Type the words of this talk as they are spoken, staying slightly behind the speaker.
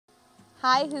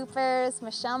Hi Hoopers,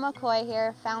 Michelle McCoy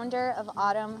here, founder of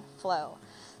Autumn Flow.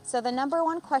 So the number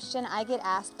one question I get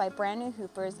asked by brand new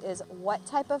hoopers is, what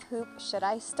type of hoop should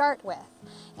I start with?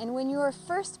 And when you are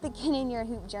first beginning your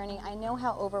hoop journey, I know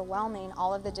how overwhelming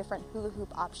all of the different hula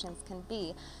hoop options can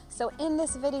be. So in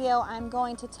this video, I'm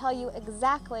going to tell you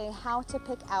exactly how to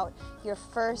pick out your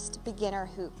first beginner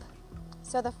hoop.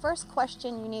 So the first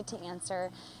question you need to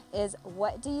answer is,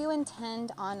 what do you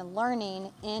intend on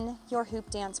learning in your hoop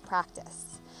dance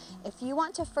practice? If you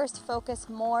want to first focus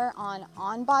more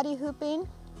on body hooping,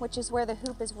 which is where the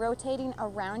hoop is rotating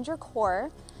around your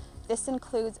core, this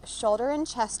includes shoulder and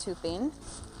chest hooping,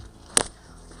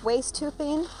 waist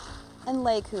hooping, and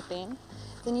leg hooping,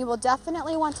 then you will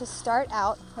definitely want to start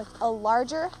out with a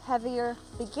larger, heavier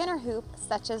beginner hoop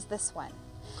such as this one.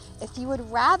 If you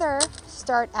would rather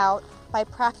start out by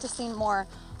practicing more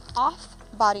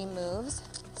off-body moves,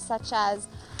 such as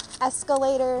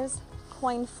escalators,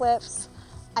 coin flips,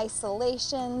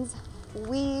 isolations,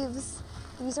 weaves,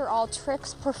 these are all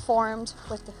tricks performed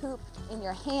with the hoop in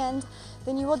your hand,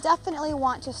 then you will definitely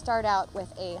want to start out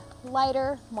with a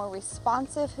lighter, more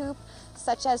responsive hoop,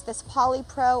 such as this Poly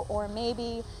Pro or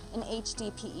maybe an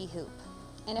HDPE hoop.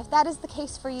 And if that is the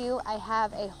case for you, I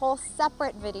have a whole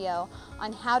separate video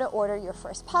on how to order your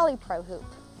first Poly Pro hoop.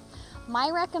 My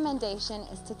recommendation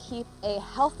is to keep a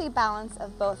healthy balance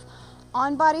of both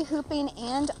on-body hooping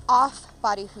and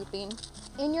off-body hooping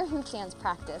in your hoop dance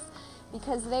practice,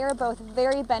 because they are both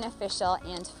very beneficial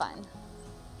and fun.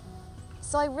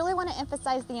 So I really want to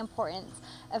emphasize the importance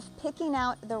of picking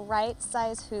out the right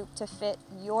size hoop to fit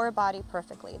your body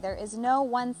perfectly. There is no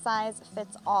one size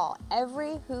fits all.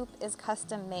 Every hoop is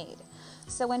custom made.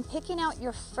 So when picking out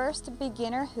your first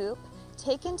beginner hoop,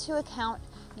 take into account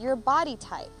your body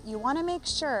type. You want to make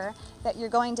sure that you're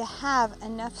going to have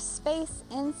enough space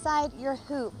inside your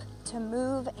hoop to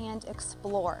move and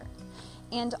explore.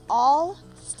 And all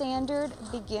standard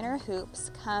beginner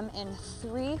hoops come in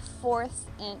 3/4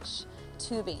 inch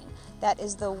tubing. That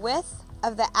is the width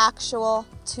of the actual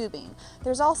tubing.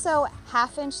 There's also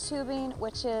 1/2 inch tubing,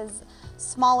 which is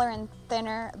smaller and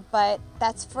thinner, but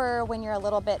that's for when you're a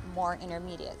little bit more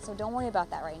intermediate. So don't worry about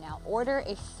that right now. Order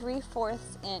a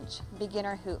 3/4 inch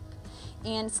beginner hoop.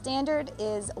 And standard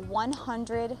is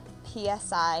 100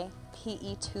 PSI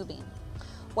PE tubing.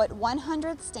 What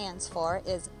 100 stands for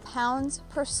is pounds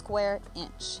per square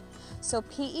inch. So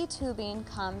PE tubing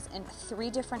comes in 3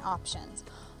 different options: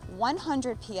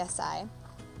 100 PSI,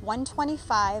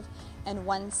 125, and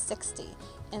 160.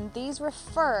 And these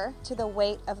refer to the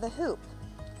weight of the hoop.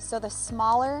 So the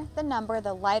smaller the number,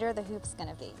 the lighter the hoop's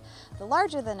gonna be. The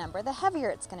larger the number, the heavier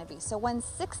it's gonna be. So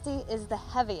 160 is the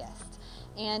heaviest,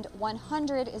 and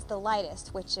 100 is the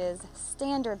lightest, which is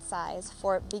standard size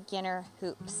for beginner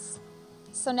hoops.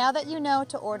 So now that you know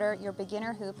to order your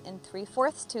beginner hoop in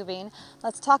 3/4 tubing,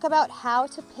 let's talk about how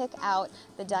to pick out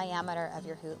the diameter of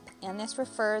your hoop. And this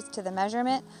refers to the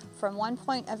measurement from one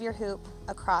point of your hoop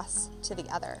across to the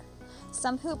other.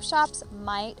 Some hoop shops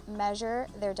might measure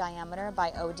their diameter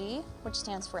by OD, which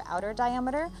stands for outer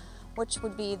diameter, which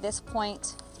would be this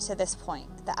point to this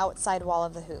point, the outside wall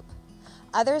of the hoop.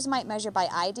 Others might measure by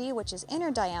ID, which is inner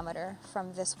diameter,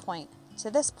 from this point to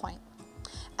this point.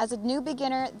 As a new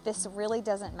beginner, this really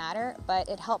doesn't matter, but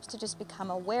it helps to just become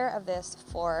aware of this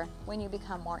for when you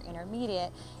become more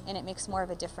intermediate, and it makes more of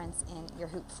a difference in your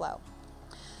hoop flow.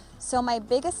 So my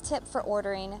biggest tip for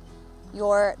ordering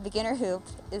your beginner hoop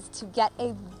is to get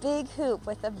a big hoop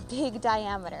with a big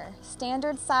diameter.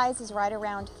 Standard size is right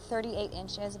around 38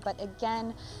 inches, but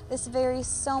again, this varies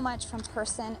so much from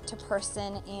person to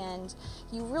person, and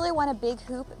you really want a big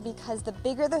hoop because the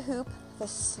bigger the hoop, the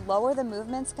slower the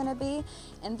movement's gonna be,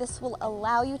 and this will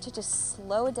allow you to just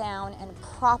slow down and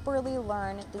properly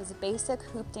learn these basic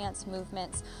hoop dance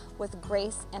movements with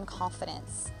grace and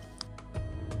confidence.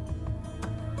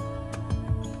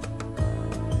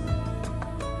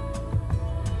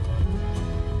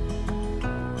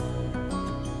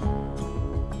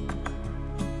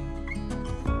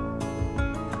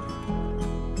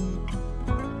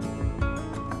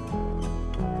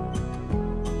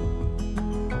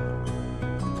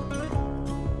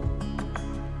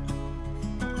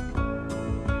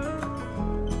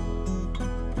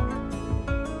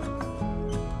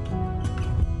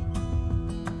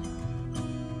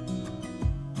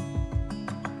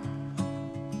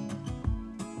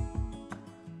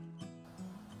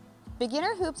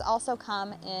 Beginner hoops also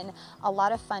come in a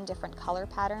lot of fun different color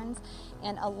patterns,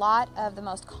 and a lot of the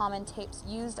most common tapes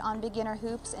used on beginner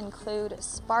hoops include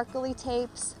sparkly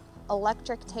tapes,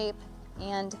 electric tape,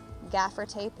 and gaffer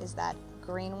tape is that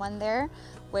green one there,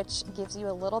 which gives you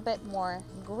a little bit more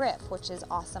grip, which is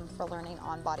awesome for learning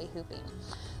on-body hooping.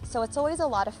 So it's always a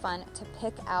lot of fun to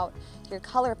pick out your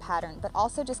color pattern, but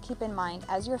also just keep in mind,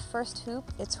 as your first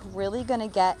hoop, it's really gonna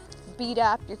get beat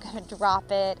up. You're gonna drop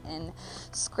it and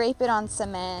scrape it on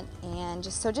cement, and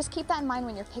just keep that in mind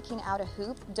when you're picking out a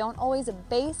hoop. Don't always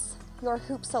base your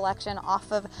hoop selection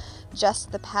off of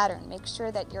just the pattern. Make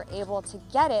sure that you're able to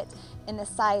get it in the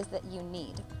size that you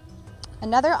need.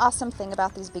 Another awesome thing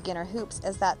about these beginner hoops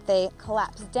is that they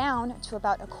collapse down to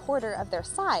about 1/4 of their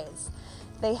size.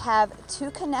 They have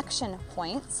 2 connection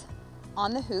points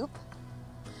on the hoop.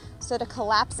 So to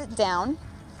collapse it down,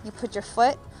 you put your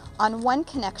foot on one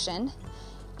connection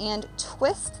and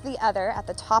twist the other at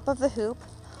the top of the hoop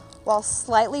while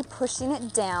slightly pushing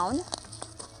it down.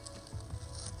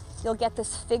 You'll get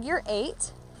this figure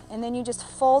 8, and then you just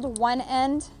fold one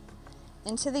end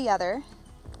into the other,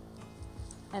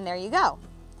 and there you go.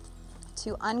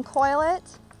 To uncoil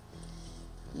it,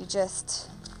 you just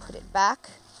put it back,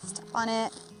 step on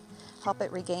it, help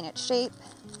it regain its shape,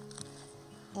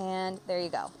 and there you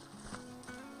go.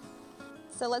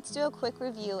 So let's do a quick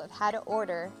review of how to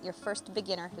order your first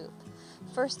beginner hoop.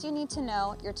 First, you need to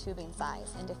know your tubing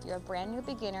size, and if you're a brand new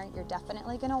beginner, you're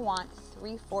definitely going to want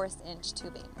 3/4 inch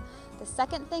tubing. The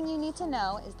second thing you need to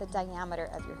know is the diameter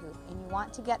of your hoop, and you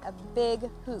want to get a big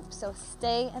hoop, so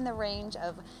stay in the range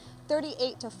of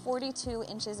 38 to 42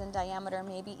 inches in diameter,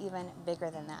 maybe even bigger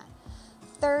than that.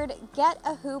 Third, get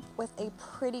a hoop with a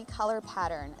pretty color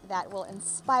pattern that will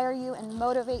inspire you and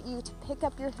motivate you to pick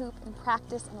up your hoop and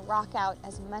practice and rock out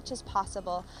as much as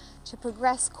possible to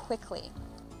progress quickly.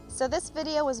 So this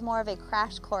video was more of a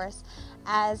crash course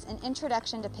as an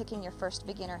introduction to picking your first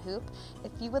beginner hoop.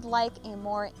 If you would like a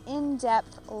more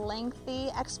in-depth, lengthy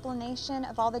explanation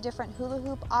of all the different hula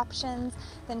hoop options,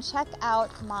 then check out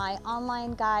my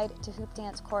online guide to hoop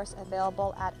dance course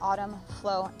available at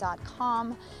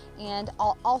autumnflow.com. And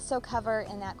I'll also cover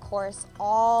in that course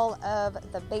all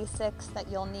of the basics that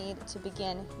you'll need to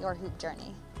begin your hoop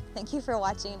journey. Thank you for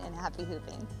watching, and happy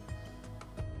hooping.